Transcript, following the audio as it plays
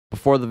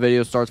Before the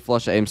video starts,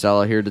 Flush Aim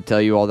Salad here to tell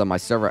you all that my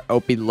server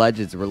OP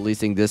Legends is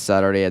releasing this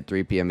Saturday at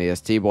 3 p.m.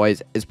 EST,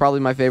 boys. It's probably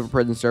my favorite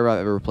prison server I've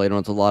ever played on.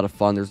 It's a lot of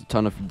fun. There's a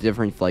ton of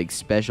different, like,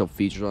 special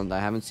features on that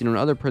I haven't seen on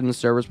other prison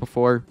servers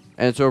before.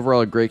 And it's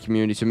overall a great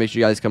community, so make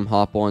sure you guys come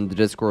hop on. The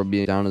Discord will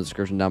be down in the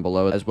description down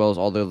below, as well as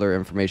all the other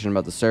information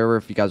about the server.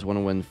 If you guys want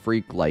to win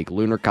free, like,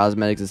 lunar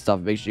cosmetics and stuff,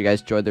 make sure you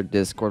guys join their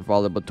Discord,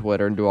 follow them on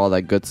Twitter, and do all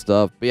that good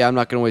stuff. But yeah, I'm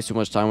not going to waste too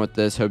much time with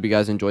this. Hope you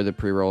guys enjoy the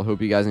pre-roll.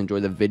 Hope you guys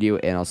enjoy the video,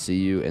 and I'll see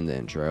you in the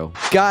intro.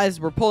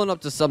 Guys, we're pulling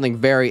up to something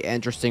very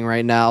interesting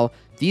right now.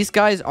 These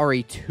guys are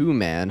a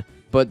two-man,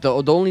 but the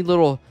only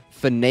little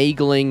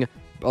finagling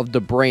of the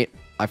brain...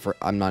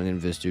 I'm not in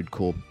this, dude.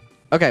 Cool.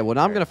 Okay, well,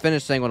 now I'm going to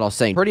finish saying what I was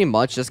saying. Pretty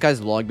much, this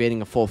guy's log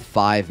baiting a full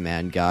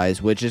 5-man,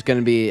 guys, which is going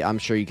to be, I'm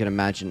sure you can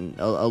imagine,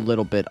 a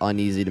little bit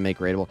uneasy to make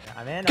rateable.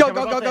 Go,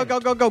 go, go, go, go,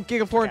 go, go,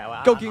 King of Thorn.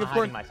 Go, King of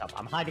Thorn.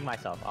 I'm hiding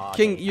myself. Oh,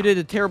 King, you did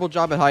a terrible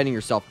job at hiding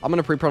yourself. I'm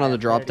going to pre-prone on the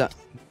drop down.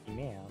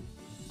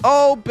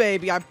 Oh,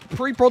 baby, I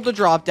pre-proned the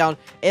drop down,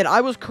 and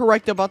I was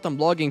correct about them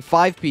logging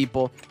 5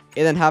 people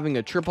and then having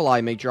a triple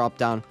I make drop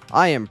down.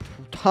 I am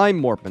time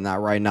warping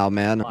that right now,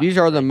 man. These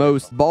are the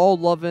most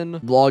ball-loving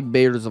log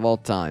baiters of all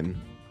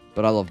time.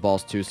 But I love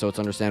balls too, so it's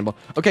understandable.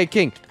 Okay,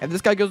 King, if this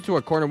guy goes to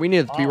a corner, we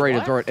need to be ready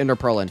to throw it Ender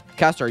Pearl in.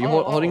 Caster, are you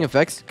holding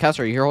effects?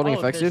 Caster, are you here holding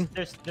effects, dude?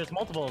 There's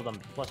multiple of them.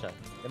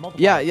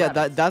 Yeah,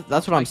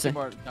 that's what I'm saying.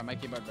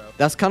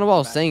 That's kind of what I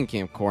was saying,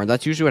 King of Corn.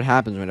 That's usually what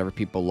happens whenever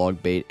people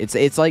log bait.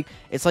 It's like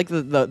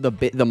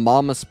the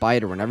mama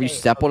spider. Whenever you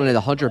step on it,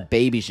 100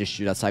 babies just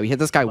shoot outside. We hit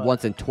this guy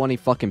once and 20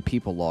 fucking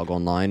people log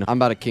online. I'm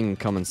about to King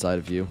come inside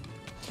of you.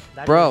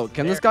 Bro,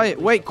 can this guy...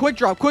 Wait, quick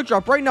drop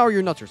right now or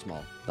your nuts are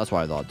small. That's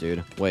what I thought,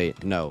 dude.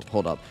 Wait, no,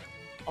 hold up.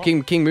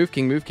 King move.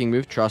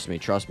 Trust me.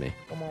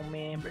 Come on,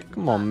 man.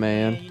 Come on,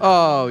 man.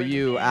 Oh,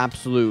 you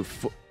absolute...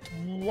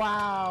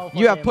 Wow.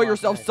 You have put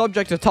yourself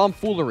subject to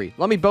tomfoolery.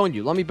 Let me bone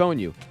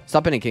you.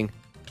 Stop hitting, King.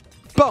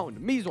 Boned.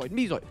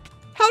 Mesoid.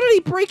 How did he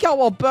break out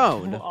while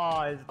boned?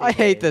 Oh, I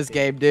hate this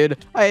game,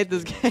 dude. I hate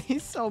this game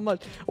so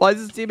much. Why is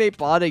his teammate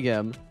botting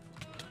him?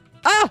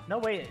 Ah! No,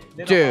 wait.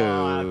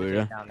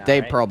 Dude.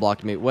 They pearl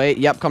blocked me. Wait.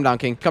 Yep. Come down,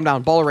 King. Come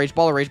down. Ball of rage,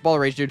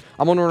 dude.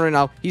 I'm on one right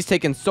now. He's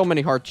taking so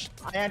many hearts.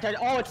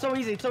 Oh, it's so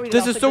easy.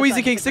 This is so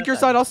easy, King. Stick your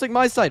side. I'll stick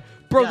my side.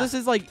 Bro, this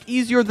is like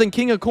easier than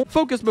King of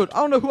Focus mode. I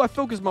don't know who I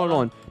focus mode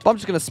on, but I'm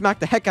just going to smack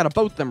the heck out of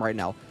both them right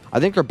now.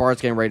 I think their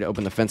Bard's getting ready to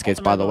open the fence gates,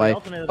 by the way.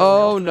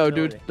 Oh, no,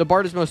 dude. The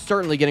Bard is most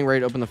certainly getting ready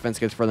to open the fence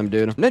gates for them,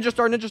 dude. Ninja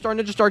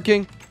Star,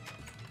 King.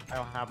 I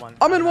don't have one.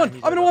 I'm in one.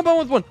 I'm in a one-bone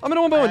with one.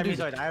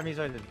 Dude. I have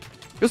Mesoid.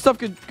 Good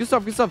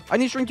stuff. I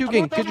need strength 2,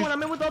 King.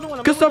 I'm in with the other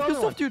one. Good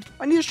stuff, dude.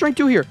 I need a strength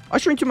 2 here. I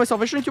strength 2 myself.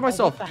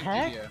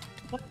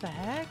 What the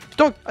heck?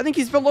 Dog, I think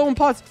he's low in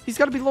pots. He's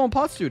got to be low in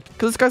pots, dude.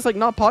 Because this guy's, like,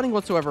 not potting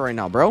whatsoever right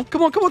now, bro.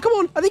 Come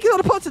on. I think he's out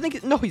of pots.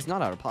 No, he's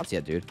not out of pots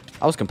yet, dude.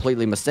 I was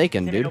completely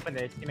mistaken, dude.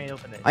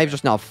 I've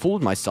just now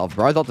fooled myself,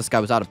 bro. I thought this guy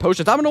was out of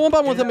potions. I'm going to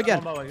one-bomb with him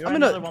again.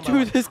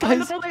 Dude, this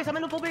guy's... I'm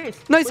in the full base.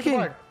 Nice,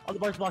 King. Oh, the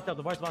bard's blocked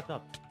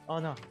up. Oh,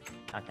 no. Okay,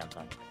 I'm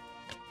sorry.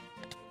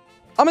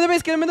 I'm in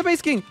the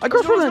base, King. I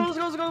crossed for him.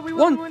 Let's go.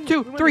 1,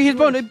 2, 3. He's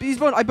boned. I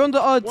boned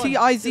the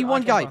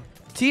TIZ1 guy.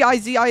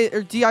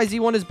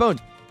 TIZ1 is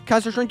boned.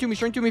 Caster, shrink to me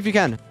if you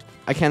can.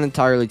 I can't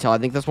entirely tell. I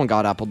think this one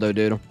got appled though,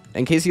 dude.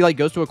 In case he like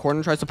goes to a corner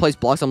and tries to place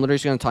blocks, I'm literally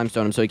just gonna time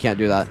stone him so he can't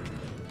do that.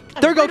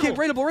 There we go, King.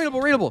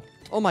 Rateable.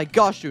 Oh my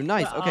gosh, dude.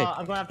 Nice. Okay.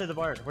 I'm going after the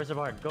Bard. Where's the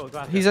Bard? Go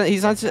after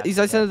He's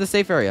outside of the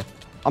safe area.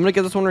 I'm gonna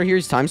get this one right here.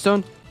 He's time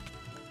stoned.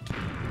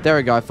 There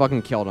we go. I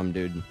fucking killed him,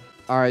 dude.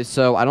 Alright,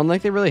 so I don't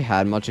think they really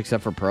had much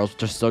except for pearls,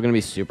 which are still going to be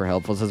super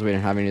helpful since we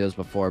didn't have any of those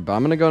before. But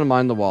I'm going to go to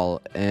mine the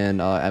wall and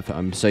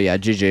FM. So yeah,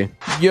 GG.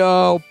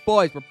 Yo,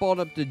 boys, we're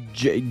pulling up to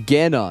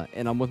Genna,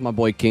 and I'm with my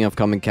boy King of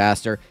Coming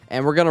Caster.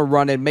 And we're going to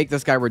run it, make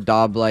this guy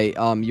redouble. You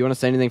want to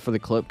say anything for the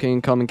clip,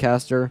 King Coming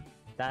Caster?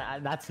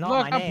 That's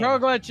not my name. I'm pro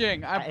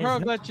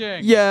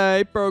glitching.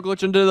 Yay, pro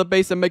glitch into the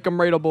base and make him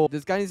rateable.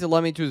 This guy needs to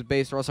let me to his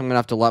base or else I'm gonna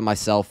have to let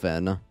myself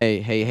in.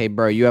 Hey,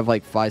 bro, you have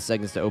like 5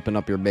 seconds to open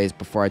up your base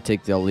before I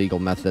take the illegal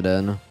method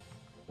in.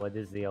 What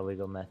is the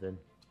illegal method?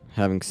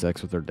 Having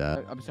sex with her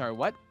dad. I'm sorry,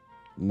 what?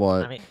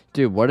 What?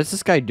 Dude, what is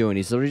this guy doing?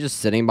 He's literally just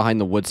sitting behind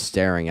the woods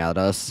staring at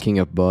us. King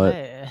of butt.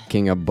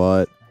 King of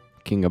butt.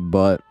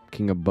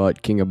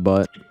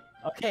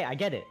 Okay, I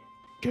get it.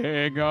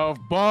 King of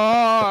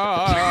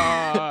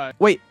butt.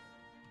 Wait.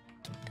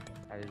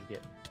 I just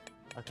get.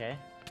 Okay.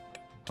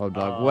 Oh,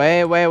 dog.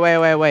 Wait.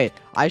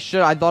 I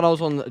thought I was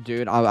on the...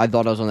 Dude, I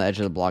thought I was on the edge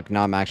of the block.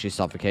 Now I'm actually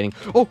suffocating.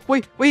 Oh,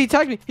 wait. He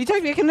tagged me. I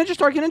can ninja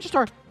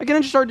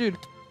star, dude.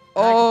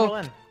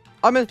 Oh.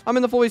 I'm in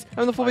the full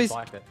base.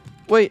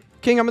 Wait,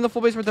 King, I'm in the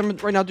full base with them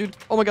right now, dude.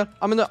 Oh my god.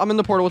 I'm in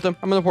the portal with them.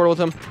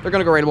 They're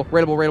gonna go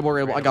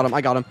rateable.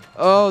 I got him.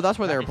 Oh, that's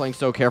why they were playing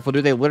so careful,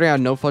 dude. They literally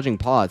had no fudging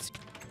pots.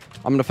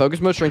 I'm gonna focus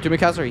mode, strength to me,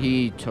 Caster.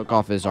 He took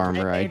off his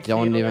armor. I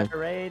don't even...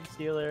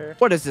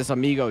 What is this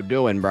amigo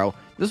doing, bro?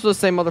 This was the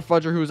same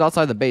motherfudger who was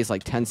outside the base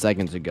like 10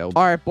 seconds ago.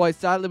 Alright, boys.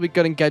 Sadly, we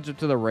couldn't catch up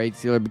to the raid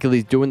sealer because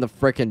he's doing the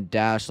freaking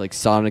dash like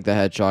Sonic the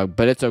Hedgehog.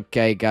 But it's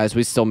okay, guys.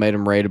 We still made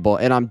him rateable.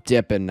 And I'm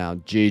dipping now.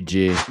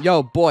 GG.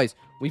 Yo, boys.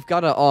 we've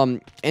got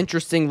a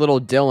interesting little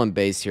Dylan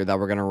base here that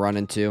we're gonna run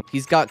into.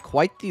 He's got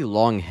quite the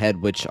long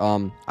head, which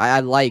I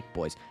like,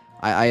 boys.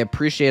 I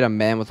appreciate a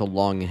man with a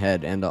long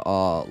head and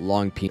a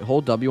long penis.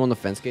 Hold W on the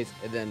fence gates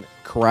and then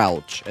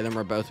crouch, and then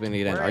we're both gonna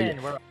get in.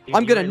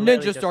 I'm gonna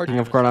ninja start. King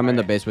of Corn, I'm in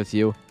the base with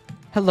you.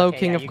 Hello, Okay,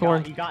 King yeah, of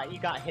Corn. You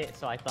got hit,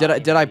 so I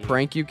thought. Did I maybe-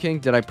 prank you, King?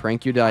 Did I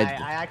prank you? I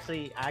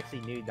actually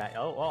knew that.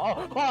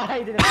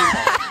 I didn't. Do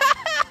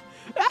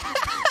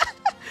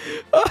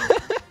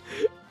that.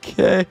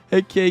 Okay,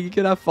 hey King, you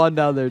can have fun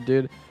down there,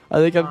 dude. I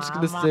think I'm just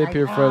gonna stay up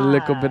here for a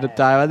little bit of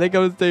time. I think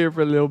I'm gonna stay here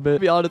for a little bit. To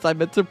be honest, I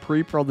meant to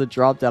pre-pro the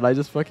drop down. I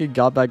just fucking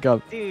got back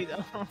up. Dude,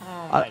 oh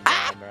my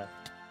god, bro.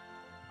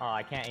 Oh,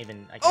 I can't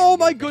even. Oh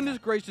my goodness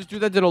gracious,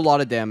 dude, that did a lot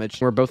of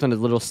damage. We're both in a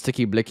little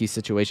sticky blicky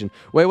situation.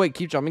 Wait,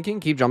 keep jumping, King.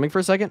 Keep jumping for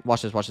a second.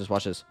 Watch this, watch this,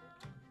 watch this.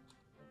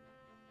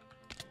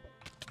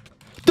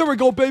 There we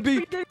go,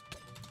 baby.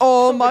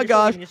 Oh my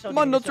gosh,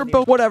 my nuts are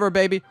both. Whatever,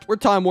 baby. We're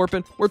time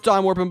warping. We're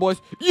time warping, boys.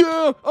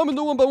 Yeah, I'm in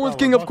the 1x1 with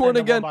King of Corn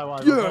again.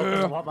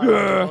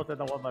 Yeah.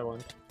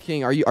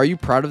 King, are you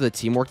proud of the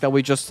teamwork that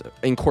we just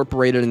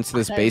incorporated into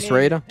this base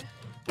raid?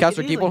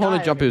 Caster, keep on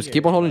holding jump boost.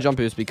 Keep on holding jump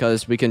boost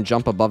because we can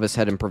jump above his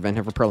head and prevent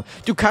him from pro.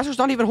 Dude, Caster's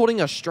not even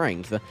holding a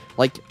strength.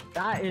 Like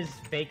that is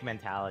fake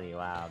mentality.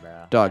 Wow,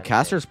 bro. Dog,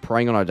 Caster's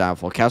preying on our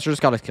downfall. Caster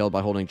just got us killed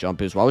by holding jump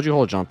boost. Why would you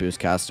hold jump boost,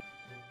 Caster?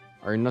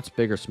 Are your nuts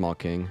big or small,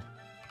 King?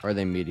 Are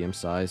they medium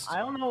sized? I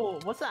don't know.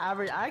 What's the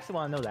average? I actually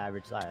want to know the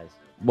average size.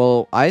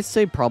 Well, I'd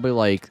say probably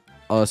like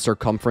a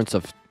circumference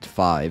of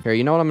 5. Here,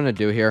 you know what I'm gonna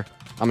do here?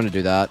 I'm gonna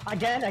do that.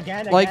 Again.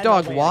 Like,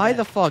 dog, wait, why again.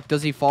 the fuck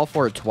does he fall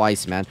for it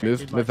twice, man?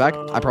 Move back.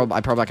 I pro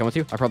back in with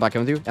you.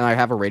 And I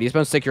have a radius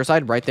bone. Stick your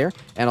side right there,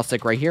 and I'll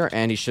stick right here,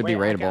 and he should be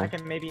raidable. I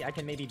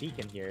can maybe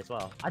beacon here as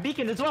well. I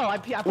beaconed as well. I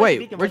Wait,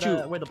 beacon where'd you?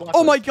 where the block Oh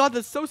was. my god,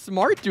 that's so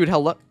smart, dude.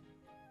 Hello.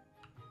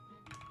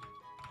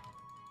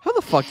 How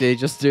the fuck did he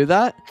just do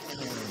that?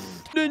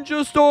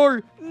 Ninja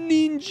star!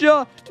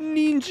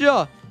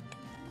 Ninja!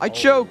 I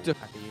choked! I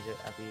have to use it.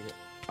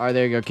 Alright,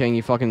 there you go, King.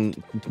 You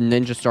fucking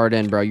ninja starred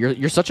in, bro.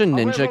 You're such a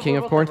ninja, King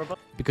of Corn,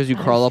 because you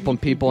crawl up on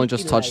people and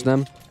just touch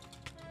them.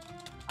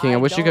 King, I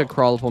wish you could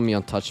crawl up on me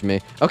and touch me.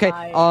 Okay,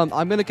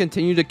 I'm gonna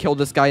continue to kill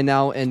this guy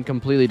now and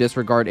completely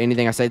disregard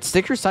anything I said.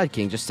 Stick your side,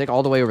 King. Just stick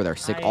all the way over there.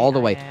 Stick all the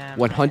way.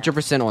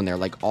 100% on there.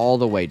 Like, all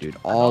the way, dude.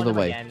 All the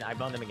way. I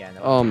boned him again.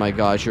 Oh my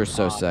gosh, you're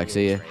so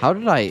sexy. How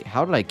did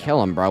I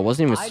kill him, bro? I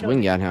wasn't even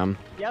swinging at him.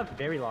 You have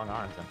very long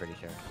arms, I'm pretty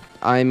sure.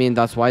 I mean,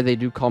 that's why they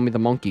do call me the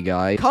monkey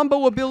guy.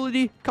 Combo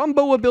ability,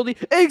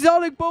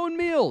 exotic bone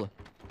meal.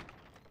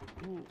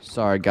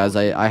 Sorry, guys,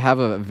 I have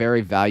a very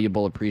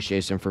valuable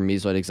appreciation for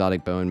Mesoid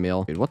exotic bone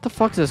meal. Dude, what the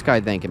fuck is this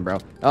guy thinking, bro?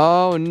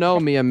 Oh, no,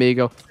 mi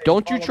amigo.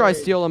 Don't you try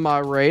stealing my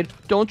raid.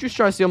 Don't you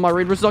try stealing my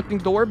raid. Resucting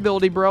door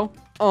ability, bro.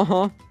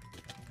 Uh-huh.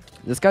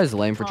 This guy's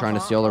lame for trying to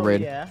steal a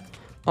raid. Yeah.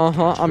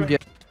 Uh-huh, I'm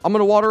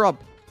gonna water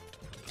up.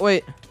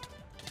 Wait.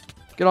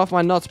 Get off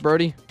my nuts,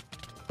 Birdie.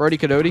 Birdie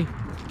Cadody.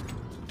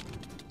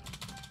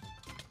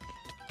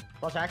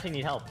 Plus, I actually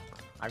need help.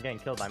 I'm getting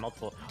killed by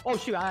multiple. Oh,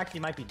 shoot, I actually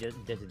might be just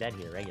dead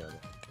here regularly.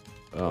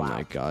 Oh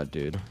my god,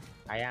 dude.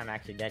 I am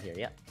actually dead here,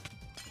 yep.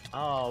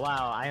 Oh,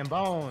 wow, I am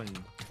boned.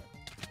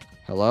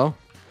 Hello?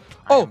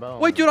 I am Oh, boned.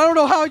 wait, dude, I don't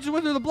know how I just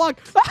went through the block.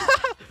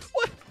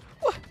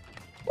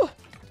 What?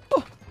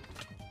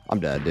 I'm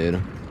dead, dude.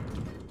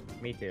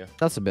 Me too.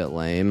 That's a bit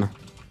lame.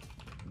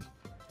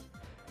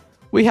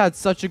 We had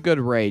such a good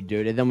raid,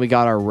 dude, and then we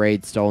got our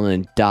raid stolen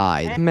and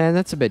died. Man,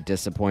 that's a bit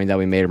disappointing that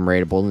we made him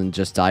raidable and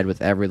just died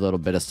with every little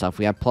bit of stuff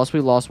we had. Plus,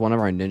 we lost one of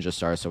our ninja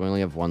stars, so we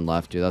only have one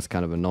left, dude. That's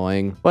kind of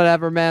annoying.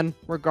 Whatever, man.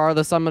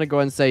 Regardless, I'm gonna go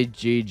ahead and say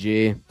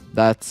GG.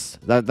 That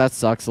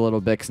sucks a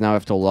little bit, because now I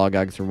have to log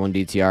out through 1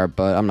 DTR,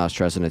 but I'm not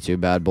stressing it too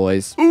bad,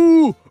 boys.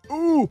 Ooh!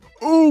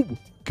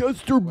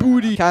 Caster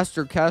booty!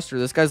 Caster,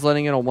 this guy's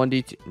letting in a 1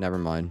 DT. Never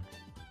mind.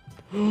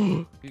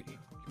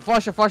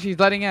 Flush, he's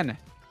letting in.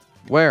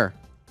 Where?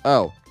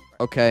 Oh,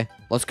 okay.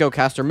 Let's go,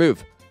 Caster.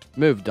 Move,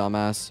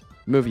 dumbass.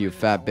 Move, you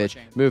fat bitch.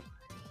 Move.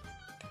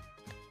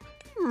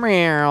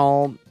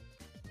 Meow.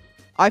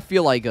 I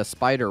feel like a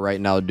spider right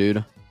now,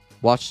 dude.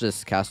 Watch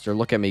this, Caster.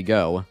 Look at me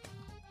go.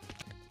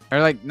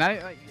 Or like,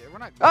 we're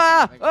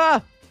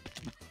not.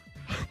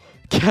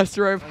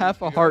 Caster, I have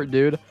half a heart,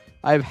 dude.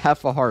 I have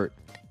half a heart.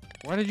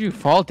 Why did you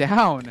fall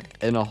down?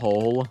 In a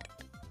hole.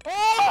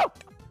 Oh!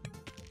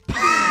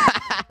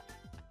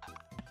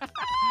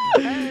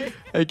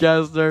 Hey,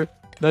 Caster.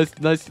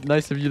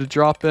 Nice of you to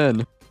drop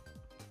in.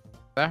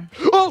 There.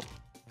 Oh!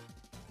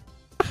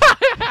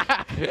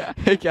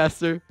 Hey,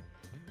 Caster.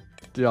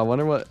 Dude, I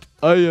wonder what...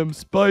 I am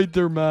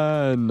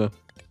Spider-Man.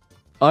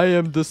 I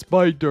am the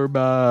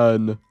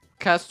Spider-Man.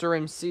 Caster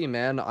MC,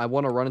 man. I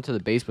want to run into the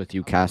base with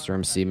you, Caster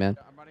MC, man.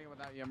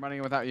 I'm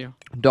running without you.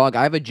 Dog,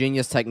 I have a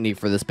genius technique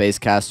for this base,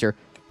 Caster.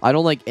 I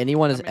don't think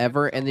anyone has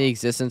ever in the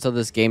existence of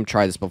this game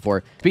tried this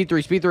before. Speed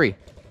 3.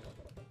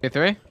 Get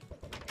 3?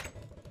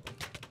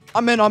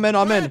 I'm in.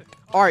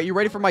 All right, you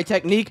ready for my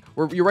technique?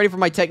 You ready for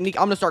my technique?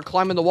 I'm gonna start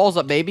climbing the walls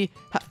up, baby.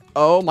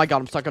 Oh my god,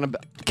 I'm stuck on a...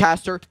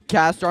 Caster,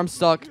 I'm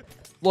stuck.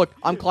 Look,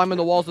 I'm climbing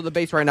the walls of the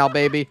base right now,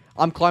 baby.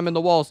 I'm climbing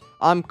the walls.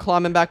 I'm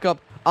climbing back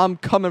up. I'm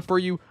coming for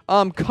you.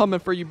 I'm coming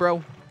for you,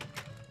 bro.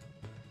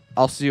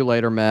 I'll see you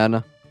later,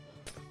 man.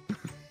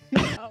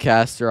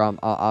 Caster,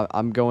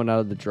 I'm going out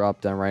of the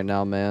drop down right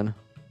now, man.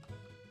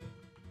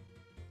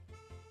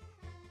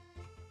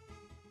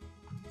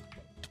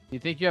 You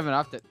think you have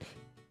enough to...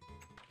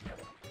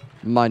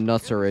 My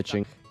nuts are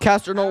itching.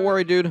 Caster, don't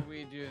worry, dude.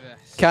 We do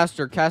this.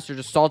 Caster,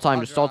 just stall time,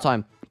 just stall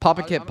time. Pop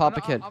a kit, pop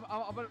a kit.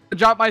 I'm gonna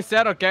drop my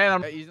set, okay?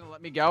 And he's gonna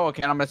let me go,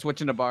 okay? And I'm gonna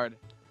switch into Bard.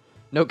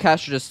 No,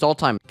 Caster, just stall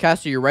time.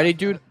 Caster, you ready,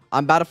 dude?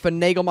 I'm about to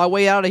finagle my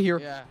way out of here.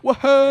 Yeah.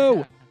 Whoa!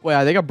 Yeah. Wait,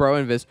 I think I'm bro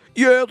invis.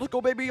 Yeah, let's go,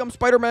 baby. I'm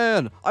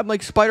Spider-Man. I'm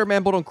like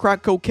Spider-Man, but on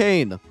crack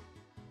cocaine.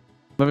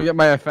 Let me get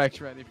my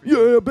effects ready for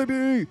you. Yeah,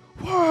 baby.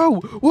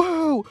 Whoa,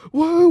 whoa,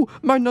 whoa.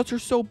 My nuts are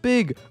so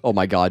big. Oh,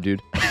 my God,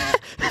 dude.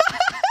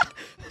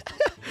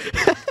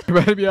 You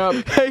ready me up?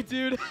 Hey,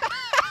 dude.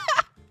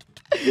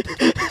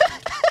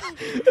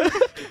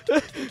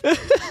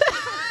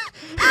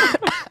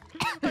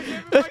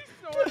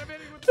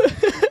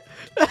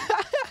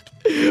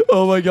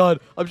 Oh, my God.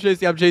 I'm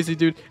chasing,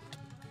 dude.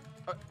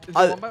 Is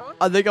it one by one?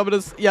 I think I'm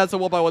gonna. Yeah, it's a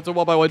one by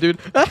one, dude.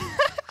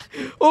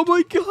 Oh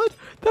my God,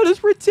 that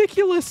is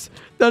ridiculous.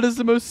 That is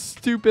the most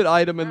stupid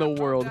item in the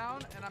world.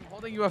 Down, and I'm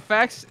holding you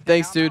effects.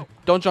 Thanks, dude.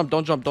 Don't jump.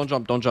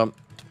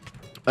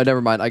 Oh,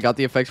 never mind. I got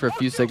the effects for a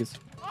few seconds.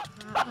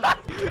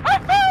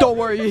 Don't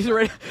worry, he's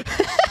ready.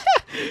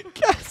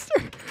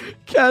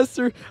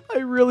 Caster, I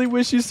really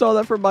wish you saw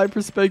that from my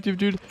perspective,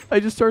 dude. I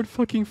just started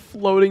fucking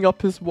floating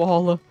up his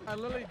wall. I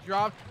literally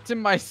dropped in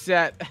my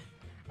set.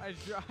 I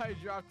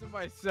dropped in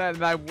my set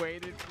and I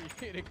waited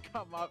for you to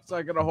come up so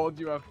I could hold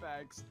you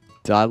effects.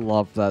 Dude, I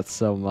love that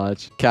so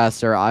much.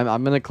 Caster,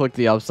 I'm gonna click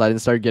the upside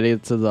and start getting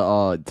to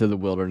the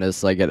wilderness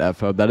so I get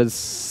F-Hope. That is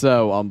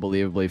so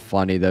unbelievably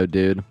funny though,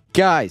 dude.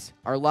 Guys,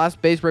 our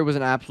last base raid was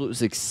an absolute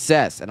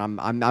success, and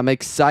I'm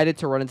excited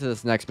to run into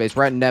this next base.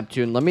 We're at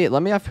Neptune. Let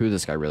me F who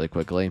this guy really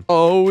quickly.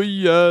 Oh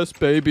yes,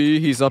 baby.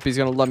 He's up. He's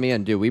gonna let me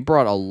in, dude. We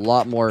brought a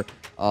lot more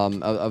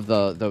of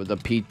the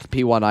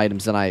P1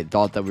 items than I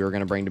thought that we were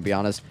gonna bring, to be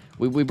honest.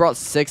 We brought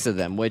 6 of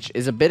them, which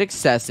is a bit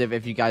excessive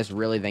if you guys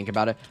really think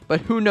about it.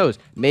 But who knows?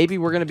 Maybe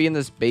we're going to be in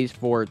this base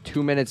for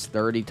 2 minutes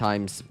 30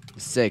 times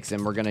 6,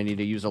 and we're going to need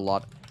to use a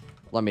lot.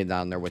 Let me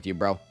down there with you,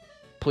 bro.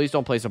 Please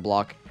don't place a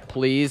block.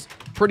 Please.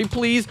 Pretty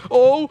please.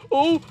 Oh,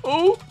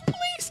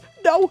 please.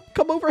 No,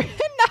 come over here.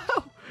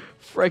 No.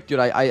 Frick, dude,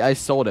 I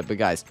sold it. But,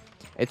 guys,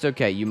 it's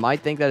okay. You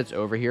might think that it's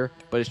over here,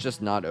 but it's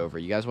just not over.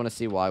 You guys want to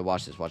see why?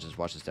 Watch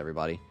this,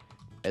 everybody.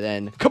 And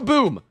then,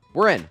 kaboom!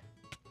 We're in.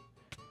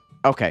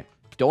 Okay.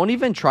 Don't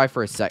even try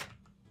for a sec.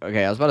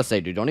 Okay, I was about to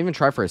say, dude, don't even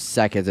try for a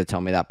second to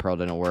tell me that pearl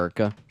didn't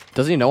work.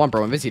 Doesn't he know I'm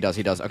bro invis? He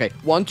does. Okay,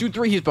 1, 2,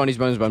 3. He's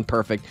bone.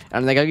 Perfect.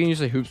 And I think I can use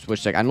a hoop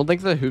switch stick. I don't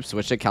think the hoop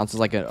switch stick counts as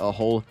like a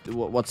whole,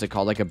 what's it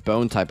called? Like a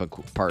bone type of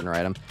partner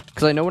item.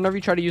 Because I know whenever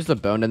you try to use the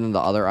bone and then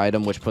the other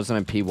item, which puts them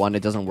in P1,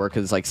 it doesn't work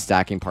because it's like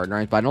stacking partner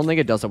items. But I don't think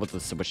it does that with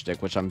the switch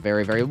stick, which I'm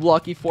very, very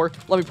lucky for.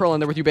 Let me pearl in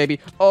there with you, baby.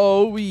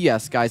 Oh,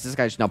 yes, guys. This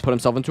guy just now put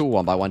himself into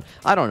a 1x1.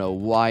 I don't know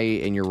why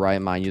in your right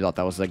mind you thought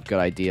that was a good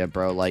idea,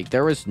 bro. Like,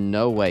 there was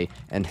no way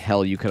in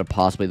hell you could have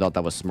possibly thought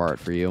that was smart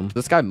for you.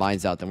 This guy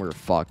mines out, then we were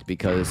fucked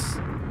because...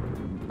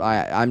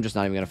 I'm just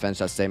not even going to finish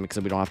that statement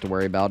because we don't have to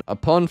worry about it.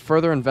 Upon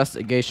further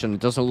investigation, it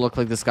doesn't look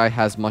like this guy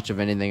has much of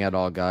anything at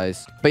all,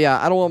 guys. But yeah,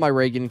 I don't want my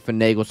raid getting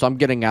finagled, so I'm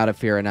getting out of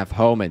here and F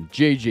home and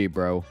GG,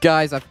 bro.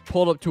 Guys, I've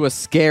pulled up to a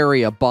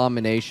scary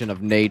abomination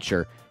of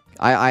nature.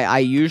 I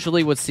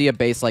usually would see a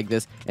base like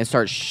this and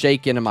start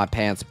shaking in my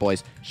pants,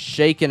 boys.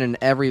 Shaking in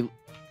every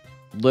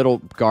little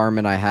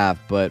garment I have,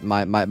 but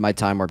my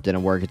time warp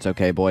didn't work. It's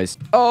okay, boys.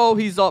 Oh,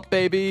 he's up,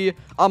 baby.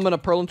 I'm going to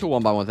pearl into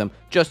 1x1 with him.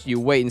 Just you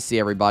wait and see,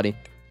 everybody.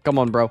 Come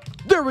on, bro.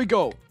 There we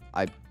go.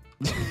 I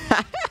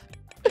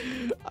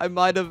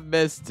might have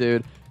missed,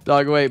 dude.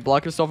 Dog, wait.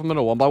 Block yourself. I'm in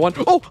a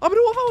 1x1. Oh, I'm in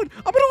a 1x1.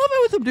 I'm in a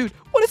 1x1 with him, dude.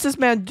 What is this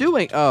man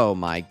doing? Oh,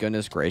 my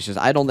goodness gracious.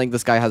 I don't think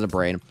this guy has a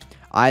brain.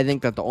 I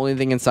think that the only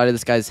thing inside of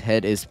this guy's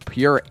head is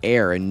pure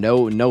air and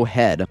no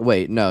head.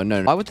 Wait, no.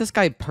 Why would this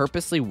guy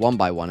purposely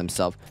 1x1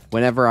 himself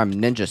whenever I'm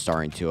ninja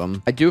starring to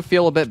him? I do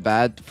feel a bit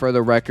bad for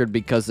the record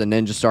because the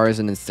ninja star is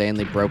an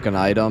insanely broken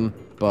item.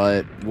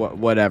 But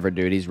whatever,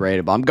 dude. He's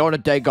raidable. I'm going to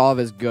take all of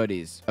his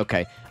goodies.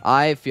 Okay.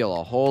 I feel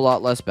a whole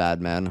lot less bad,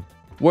 man.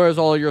 Where's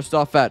all your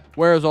stuff at?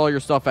 Where's all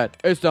your stuff at?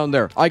 It's down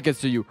there. I can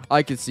see you.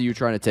 I can see you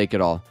trying to take it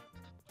all.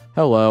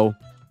 Hello.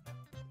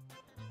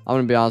 I'm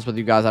going to be honest with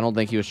you guys. I don't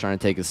think he was trying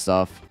to take his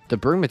stuff. The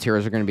brewing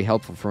materials are going to be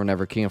helpful for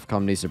whenever King of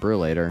Come needs to brew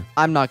later.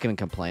 I'm not going to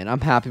complain.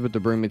 I'm happy with the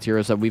brewing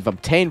materials that we've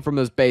obtained from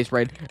this base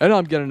raid, and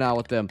I'm getting out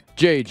with them.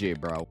 GG,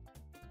 bro.